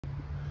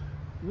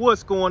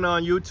What's going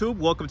on, YouTube?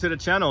 Welcome to the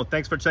channel.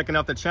 Thanks for checking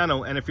out the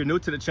channel. And if you're new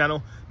to the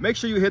channel, make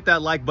sure you hit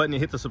that like button and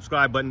hit the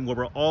subscribe button, where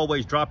we're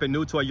always dropping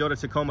new Toyota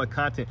Tacoma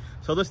content.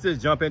 So let's just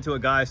jump into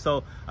it, guys.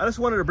 So I just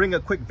wanted to bring a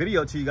quick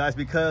video to you guys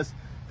because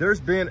there's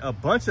been a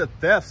bunch of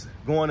thefts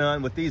going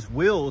on with these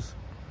wheels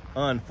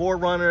on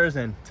 4Runners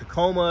and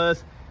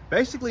Tacomas,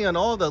 basically on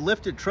all the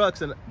lifted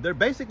trucks, and they're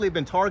basically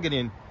been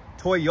targeting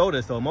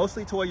Toyotas, so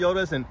mostly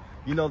Toyotas and,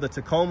 you know, the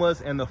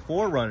Tacomas and the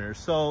 4Runners.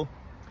 So,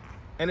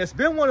 and it's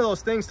been one of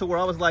those things to where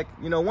I was like,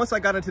 you know, once I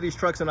got into these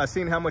trucks and I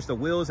seen how much the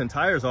wheels and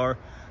tires are,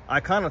 I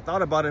kind of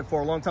thought about it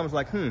for a long time. I was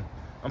like, I'm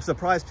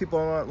surprised people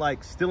aren't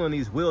like stealing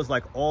these wheels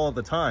like all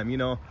the time. You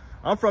know,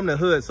 I'm from the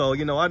hood, so,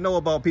 you know, I know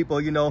about people,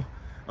 you know,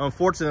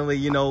 unfortunately,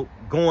 you know,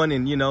 going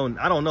and, you know,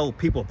 I don't know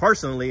people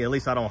personally, at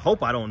least I don't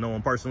hope I don't know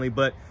them personally,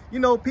 but, you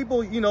know,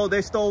 people, you know,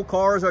 they stole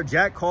cars or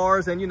jacked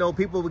cars, and, you know,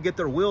 people would get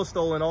their wheels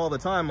stolen all the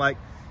time. Like,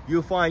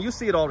 you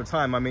see it all the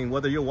time. I mean,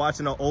 whether you're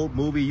watching an old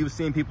movie, you've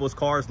seen people's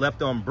cars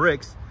left on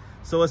bricks.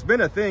 So it's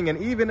been a thing.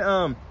 And even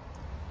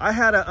I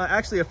had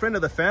actually a friend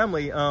of the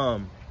family,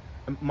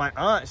 my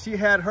aunt, she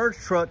had her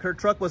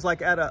truck was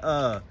like at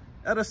a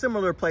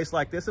similar place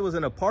like this. It was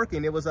at a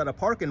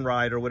parking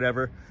ride or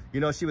whatever. You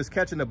know, she was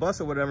catching a bus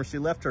or whatever. She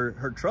left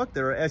her truck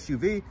there, her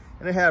SUV,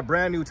 and it had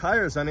brand new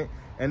tires on it,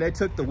 and they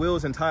took the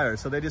wheels and tires.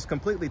 So they just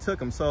completely took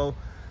them. So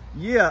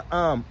yeah,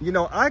 you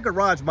know, I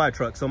garage my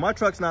truck, so my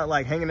truck's not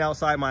like hanging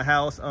outside my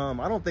house.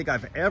 I don't think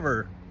I've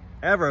ever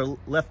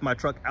left my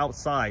truck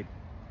outside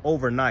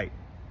overnight.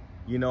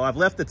 You know, I've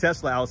left the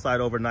Tesla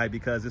outside overnight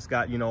because it's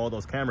got, you know, all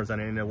those cameras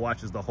on it and it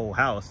watches the whole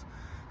house.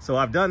 So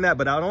I've done that,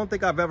 but I don't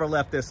think I've ever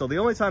left this. So the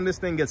only time this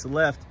thing gets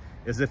left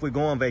is if we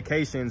go on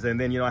vacations, and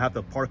then, you know, I have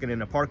to park it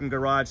in a parking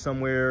garage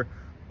somewhere,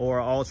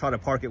 or I'll try to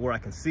park it where I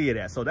can see it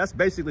at. So that's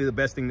basically the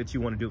best thing that you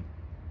want to do.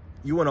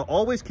 You want to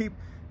always keep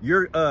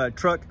your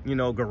truck, you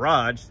know,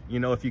 garage, you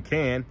know, if you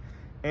can,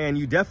 and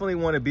you definitely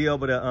want to be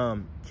able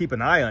to keep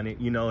an eye on it.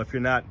 You know, if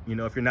you're not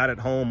at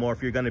home, or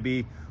if you're going to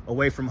be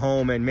away from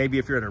home, and maybe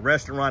if you're at a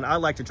restaurant, I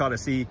like to try to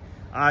see,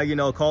 you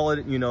know, call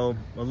it, you know,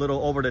 a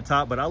little over the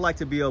top, but I like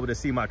to be able to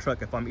see my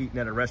truck if I'm eating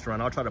at a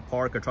restaurant. I'll try to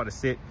park or try to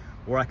sit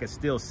where I can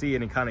still see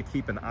it and kind of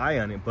keep an eye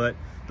on it. But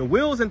the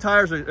wheels and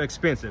tires are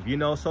expensive, you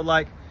know, so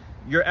like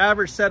your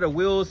average set of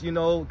wheels, you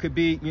know, could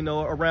be, you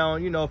know,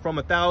 around, you know, from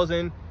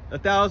 $1,000,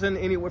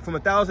 anywhere from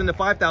 $1,000 to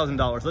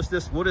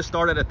 $5,000. We'll just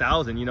start at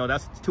 $1,000. You know,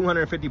 that's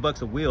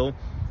 $250 a wheel.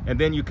 And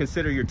then you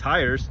consider your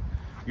tires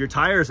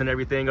and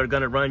everything are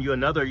going to run you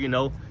another, you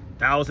know,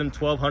 $1,000,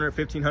 $1,200,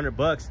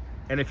 $1,500.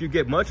 And if you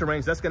get much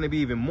range, that's going to be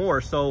even more.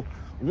 So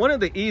one of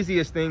the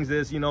easiest things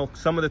is, you know,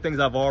 some of the things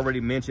I've already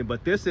mentioned,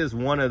 but this is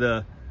one of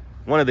the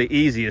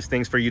easiest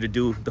things for you to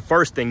do. The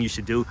first thing you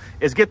should do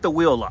is get the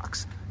wheel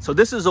locks. So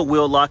this is a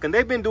wheel lock, and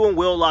they've been doing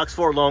wheel locks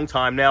for a long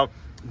time now.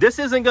 This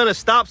isn't going to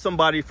stop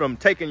somebody from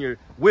taking your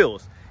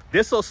wheels.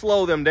 This will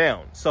slow them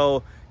down.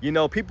 So, you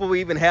know, people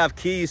even have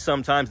keys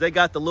sometimes. They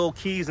got the little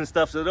keys and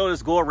stuff, so they'll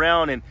just go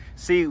around and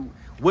see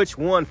which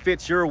one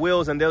fits your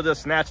wheels, and they'll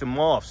just snatch them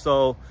off.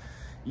 So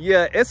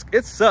yeah,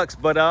 it sucks,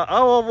 but I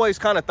always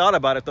kind of thought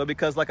about it though,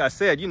 because like I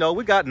said, you know,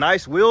 we got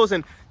nice wheels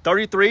and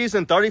 33s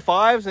and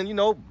 35s, and, you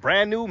know,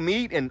 brand new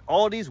meat, and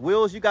all these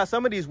wheels. You got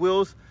some of these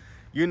wheels,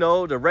 you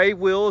know, the Ray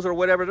wheels or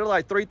whatever, they're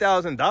like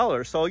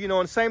 $3,000. So, you know,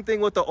 and same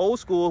thing with the old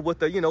school, with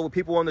the, you know, with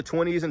people on the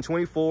 20s and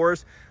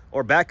 24s,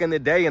 or back in the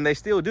day, and they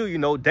still do, you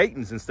know,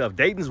 Dayton's and stuff.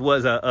 Dayton's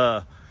was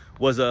a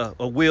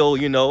wheel,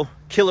 you know,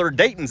 killer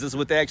Dayton's is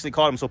what they actually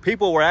called them. So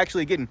people were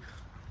actually getting,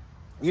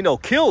 you know,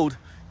 killed,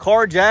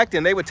 carjacked,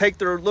 and they would take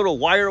their little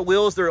wire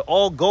wheels, their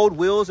all gold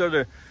wheels, or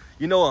their,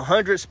 you know,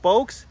 100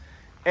 spokes,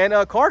 and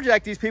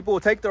carjack these people,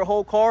 would take their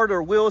whole car,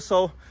 their wheels.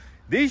 So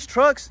these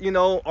trucks, you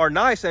know, are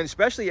nice, and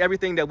especially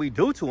everything that we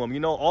do to them, you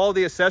know, all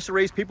the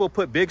accessories. People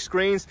put big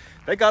screens,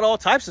 they got all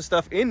types of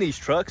stuff in these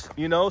trucks,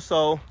 you know.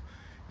 So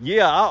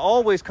yeah, I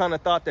always kind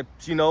of thought that,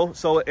 you know,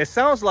 so it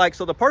sounds like,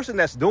 so the person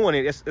that's doing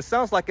it, it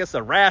sounds like it's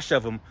a rash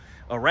of them.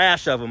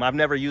 I've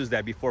never used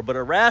that before, but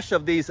a rash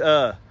of these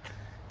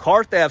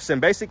car thefts.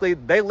 And basically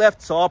they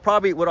left. So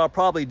what I'll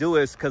probably do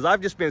is, because I've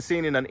just been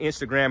seeing it on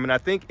Instagram, and I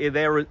think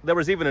there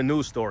was even a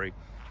news story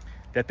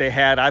that they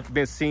had. I've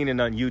been seeing it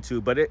on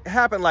YouTube, but it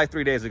happened like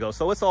 3 days ago,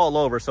 so it's all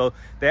over. So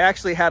they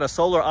actually had a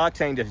solar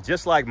octane that's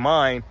just like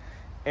mine,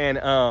 and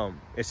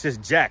it's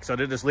just jacked, so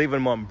they're just leaving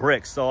them on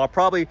bricks. So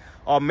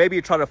I'll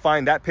maybe try to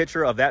find that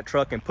picture of that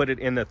truck and put it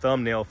in the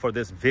thumbnail for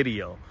this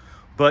video.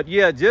 But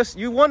yeah,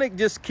 you want to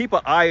just keep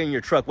an eye on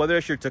your truck, whether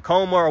it's your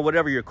Tacoma or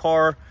whatever your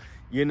car.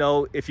 You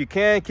know, if you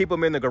can, keep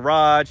them in the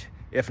garage.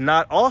 If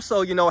not,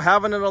 also, you know,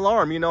 having an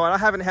alarm. You know, and I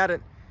haven't had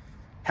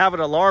an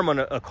alarm on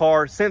a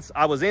car since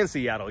I was in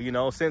Seattle, you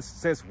know,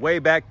 since way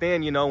back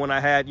then, you know, when I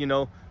had, you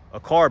know, a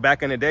car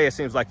back in the day. It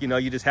seems like, you know,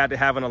 you just had to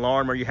have an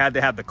alarm, or you had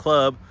to have the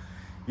club.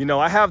 You know,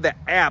 I have the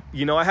app,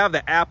 you know, I have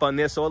the app on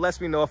this, so it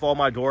lets me know if all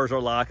my doors are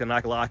locked, and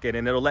I can lock it,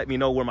 and it'll let me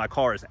know where my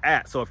car is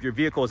at. So if your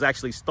vehicle is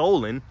actually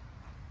stolen,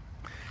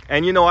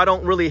 and, you know, I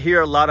don't really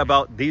hear a lot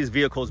about these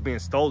vehicles being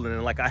stolen,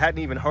 and like I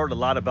hadn't even heard a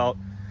lot about,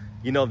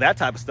 you know, that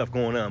type of stuff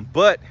going on.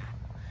 But,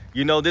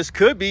 you know, this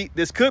could be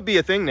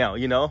a thing now,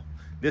 you know.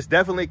 this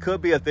definitely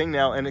could be a thing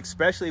now, and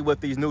especially with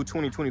these new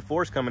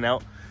 2024s coming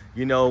out,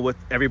 you know, with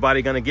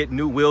everybody gonna get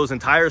new wheels and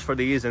tires for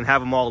these and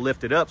have them all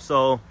lifted up.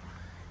 So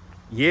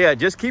yeah,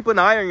 just keep an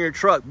eye on your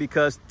truck,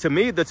 because to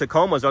me the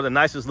Tacomas are the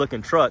nicest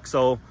looking truck.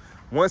 So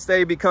once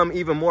they become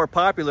even more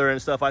popular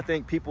and stuff, I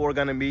think people are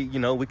gonna be, you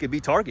know, we could be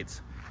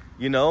targets,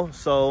 you know.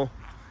 So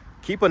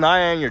keep an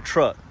eye on your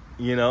truck,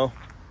 you know.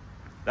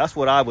 That's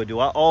what I would do.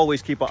 I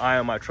always keep an eye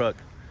on my truck.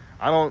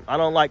 I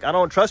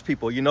don't trust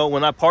people, you know.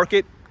 When I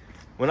pretty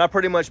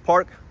much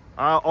park,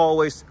 I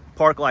always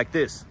park like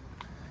this.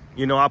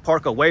 You know, I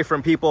park away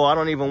from people. I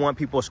don't even want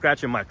people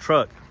scratching my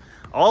truck.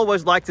 I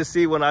always like to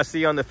see when I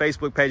see on the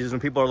Facebook pages when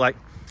people are like,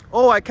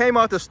 oh, I came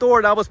out the store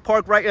and I was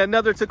parked right,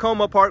 another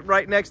Tacoma parked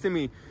right next to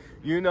me,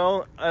 you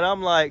know. And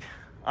I'm like,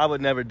 I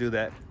would never do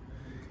that.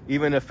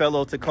 Even a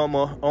fellow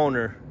Tacoma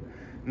owner.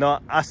 No,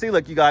 I see,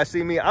 look, you guys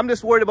see me. I'm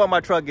just worried about my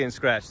truck getting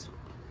scratched.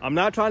 I'm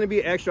not trying to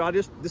be extra.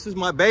 This is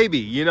my baby,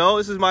 you know,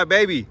 this is my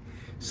baby.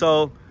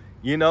 So,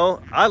 you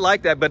know, I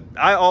like that, but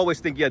I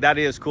always think, yeah, that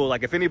is cool.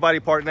 Like if anybody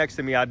parked next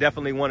to me, I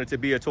definitely want it to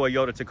be a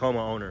Toyota Tacoma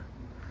owner,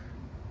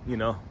 you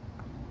know.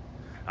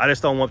 I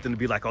just don't want them to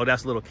be like, oh,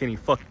 that's little Kenny,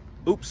 fuck,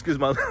 oops, excuse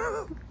my,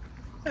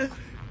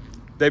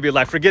 they'd be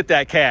like, forget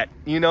that cat,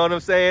 you know what I'm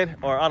saying?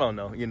 Or I don't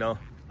know, you know,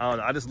 I don't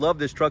know. I just love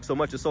this truck so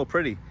much. It's so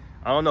pretty.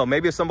 I don't know,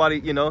 maybe if somebody,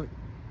 you know,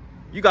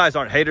 you guys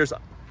aren't haters.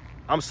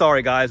 I'm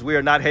sorry, guys, we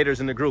are not haters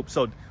in the group.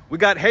 So we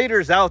got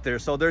haters out there.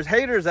 So there's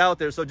haters out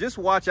there. So just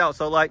watch out.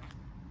 So like,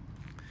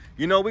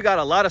 you know, we got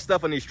a lot of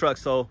stuff on these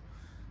trucks. So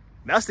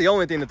that's the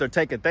only thing that they're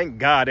taking, thank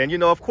God. And, you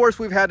know, of course,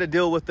 we've had to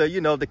deal with the, you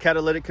know, the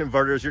catalytic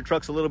converters. Your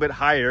truck's a little bit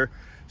higher,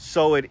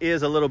 so it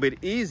is a little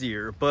bit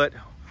easier. But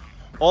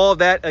all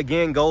that,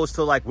 again, goes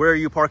to like, where are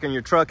you parking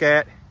your truck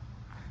at?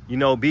 You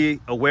know, be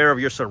aware of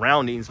your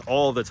surroundings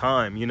all the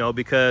time, you know,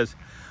 because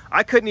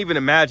I couldn't even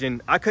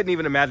imagine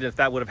if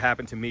that would have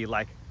happened to me.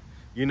 Like,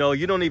 you know,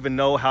 you don't even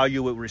know how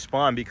you would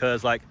respond,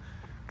 because like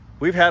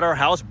we've had our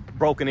house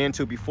broken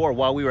into before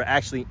while we were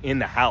actually in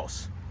the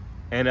house.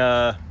 And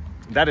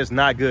that is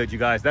not good, you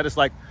guys. That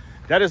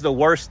is the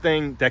worst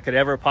thing that could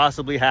ever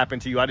possibly happen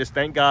to you. I just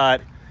thank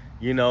God,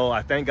 you know,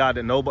 I thank God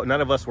that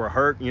none of us were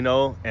hurt, you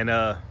know, and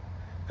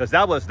because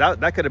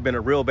that could have been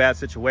a real bad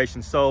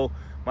situation. So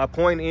my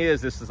point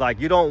is, this is like,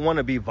 you don't want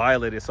to be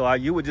violated. So I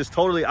would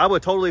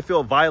totally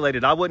feel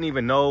violated. I wouldn't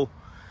even know,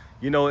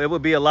 you know. It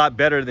would be a lot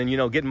better than, you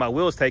know, getting my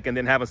wheels taken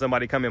than having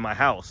somebody come in my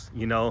house,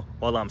 you know,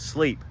 while I'm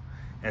asleep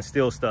and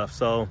steal stuff.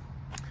 So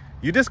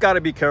you just got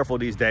to be careful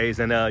these days.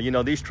 And you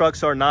know, these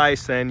trucks are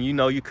nice, and you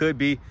know, you could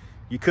be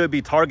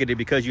targeted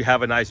because you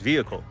have a nice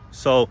vehicle.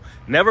 So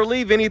never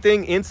leave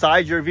anything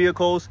inside your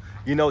vehicles.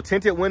 You know,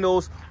 tinted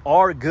windows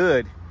are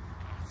good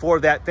for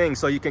that thing,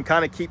 so you can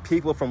kind of keep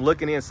people from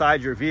looking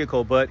inside your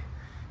vehicle. But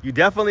you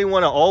definitely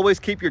want to always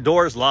keep your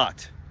doors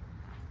locked.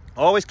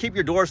 Always keep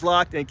your doors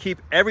locked, and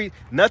keep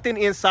nothing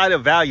inside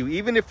of value.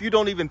 Even if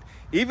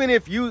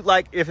you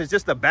like, if it's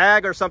just a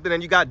bag or something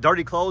and you got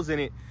dirty clothes in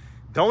it,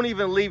 don't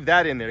even leave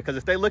that in there, because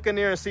if they look in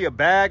there and see a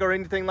bag or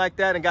anything like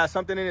that and got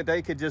something in it,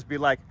 they could just be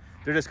like,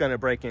 they're just going to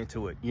break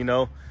into it, you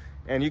know.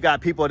 And you got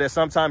people that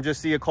sometimes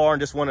just see a car and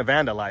just want to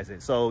vandalize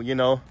it. So, you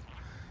know,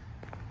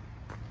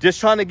 just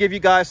trying to give you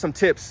guys some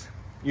tips,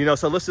 you know.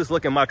 So let's just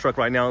look at my truck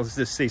right now. Let's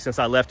just see, since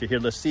I left it here,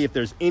 let's see if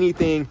there's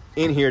anything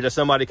in here that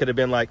somebody could have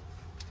been like,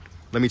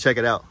 let me check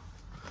it out.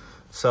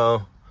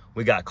 So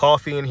we got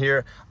coffee in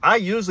here. I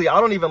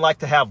don't even like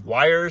to have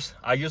wires.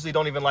 I usually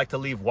don't even like to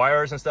leave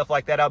wires and stuff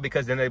like that out,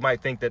 because then they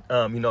might think that,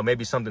 you know,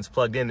 maybe something's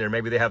plugged in there.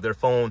 Maybe they have their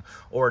phone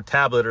or a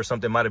tablet or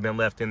something might have been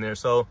left in there.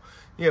 So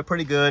yeah,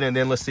 pretty good. And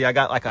then let's see, I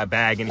got like a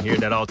bag in here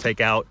that I'll take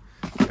out.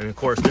 And of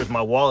course, there's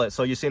my wallet.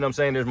 So you see what I'm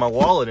saying? There's my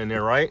wallet in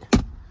there, right?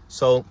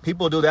 So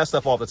people do that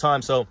stuff all the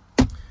time. So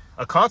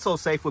a console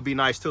safe would be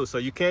nice too. So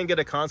you can get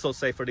a console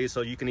safe for these,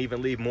 so you can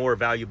even leave more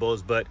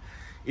valuables. But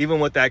even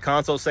with that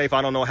console safe,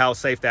 I don't know how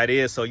safe that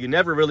is. So you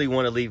never really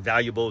want to leave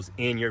valuables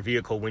in your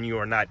vehicle when you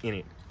are not in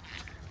it,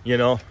 you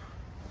know.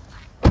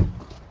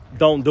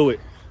 Don't do it.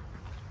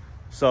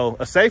 So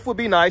a safe would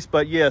be nice.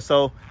 But yeah,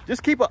 so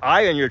just keep an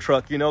eye on your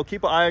truck, you know.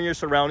 Keep an eye on your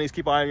surroundings,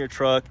 keep an eye on your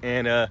truck,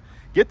 and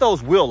get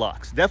those wheel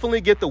locks.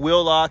 Definitely get the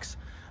wheel locks.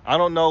 I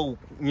don't know,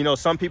 you know,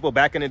 some people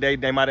back in the day,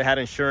 they might have had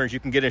insurance. You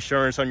can get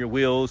insurance on your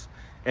wheels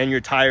and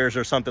your tires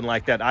or something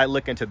like that. I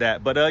look into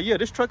that. But yeah,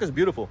 this truck is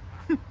beautiful.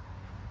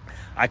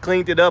 I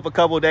cleaned it up a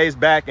couple of days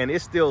back and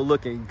it's still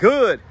looking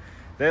good.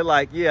 They're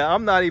like, yeah,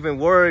 I'm not even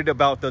worried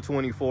about the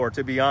 24,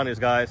 to be honest,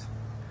 guys.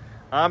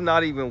 I'm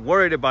not even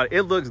worried about it.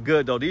 It looks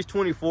good though. These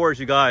 24s,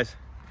 you guys,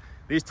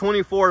 these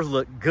 24s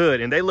look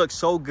good, and they look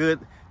so good.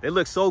 They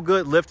look so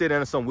good lifted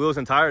and some wheels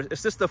and tires.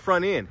 It's just the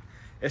front end.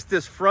 It's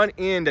this front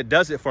end that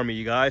does it for me,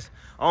 you guys.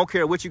 I don't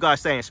care what you guys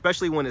saying,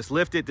 especially when it's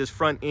lifted, this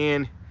front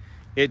end,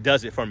 it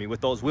does it for me.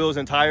 With those wheels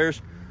and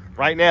tires,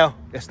 right now,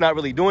 it's not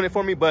really doing it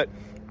for me, but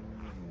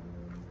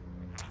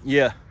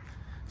yeah.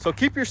 So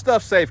keep your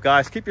stuff safe,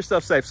 guys. Keep your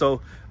stuff safe.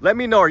 So let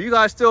me know, are you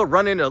guys still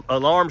running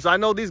alarms? I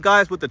know these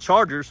guys with the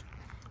Chargers,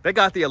 they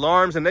got the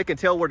alarms and they can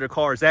tell where their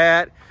car's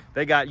at.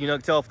 They got, you know,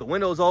 tell if the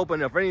window's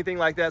open, if anything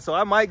like that. So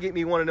I might get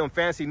me one of them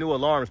fancy new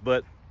alarms,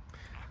 but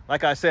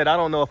like I said, I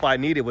don't know if I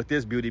need it with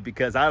this beauty,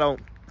 because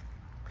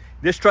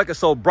this truck is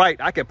so bright,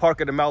 I can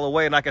park it a mile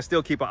away and I can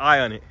still keep an eye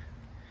on it.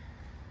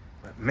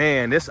 But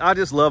man, I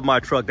just love my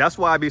truck. That's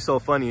why I be so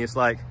funny. It's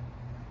like,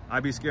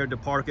 I'd be scared to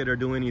park it or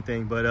do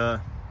anything, but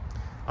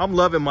I'm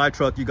loving my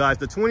truck, you guys.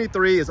 The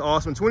 23 is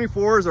awesome.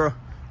 24s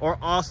are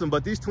awesome,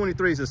 but these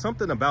 23s, there's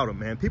something about them,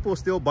 man. People are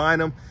still buying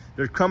them.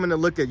 They're coming to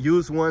look at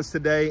used ones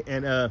today,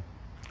 and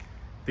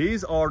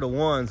these are the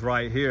ones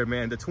right here,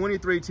 man. The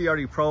 23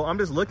 TRD Pro, I'm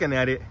just looking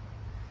at it,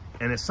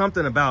 and it's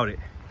something about it.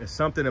 It's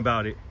something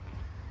about it.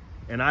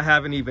 And I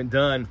haven't even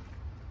done,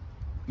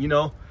 you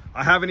know,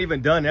 I haven't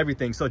even done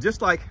everything. So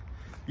just like,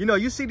 you know,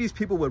 you see these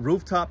people with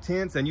rooftop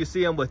tents, and you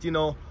see them with, you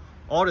know,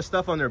 all the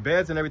stuff on their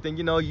beds and everything.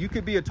 You know, you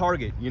could be a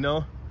target, you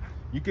know.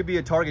 You could be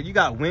a target. You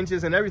got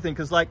winches and everything.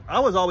 Because, like, I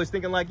was always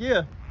thinking, like,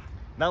 yeah,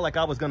 not like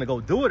I was going to go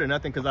do it or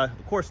nothing, because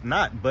of course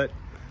not. But,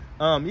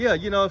 yeah,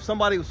 you know, if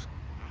somebody's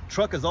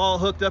truck is all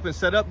hooked up and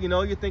set up, you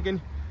know, you're thinking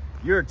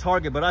you're a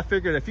target. But I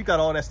figured if you got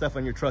all that stuff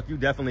on your truck, you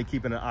definitely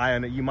keeping an eye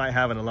on it. You might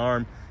have an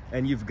alarm,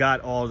 and you've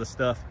got all the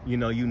stuff, you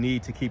know, you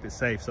need to keep it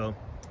safe. So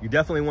you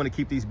definitely want to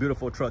keep these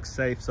beautiful trucks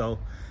safe. So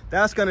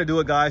that's going to do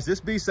it, guys.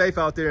 Just be safe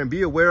out there and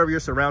be aware of your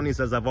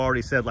surroundings, as I've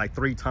already said like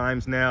 3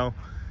 times now.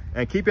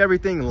 And keep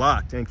everything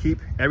locked and keep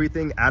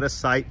everything out of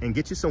sight, and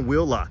get you some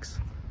wheel locks.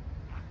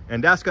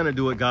 And that's going to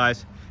do it,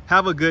 guys.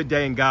 Have a good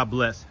day and God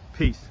bless.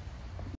 Peace.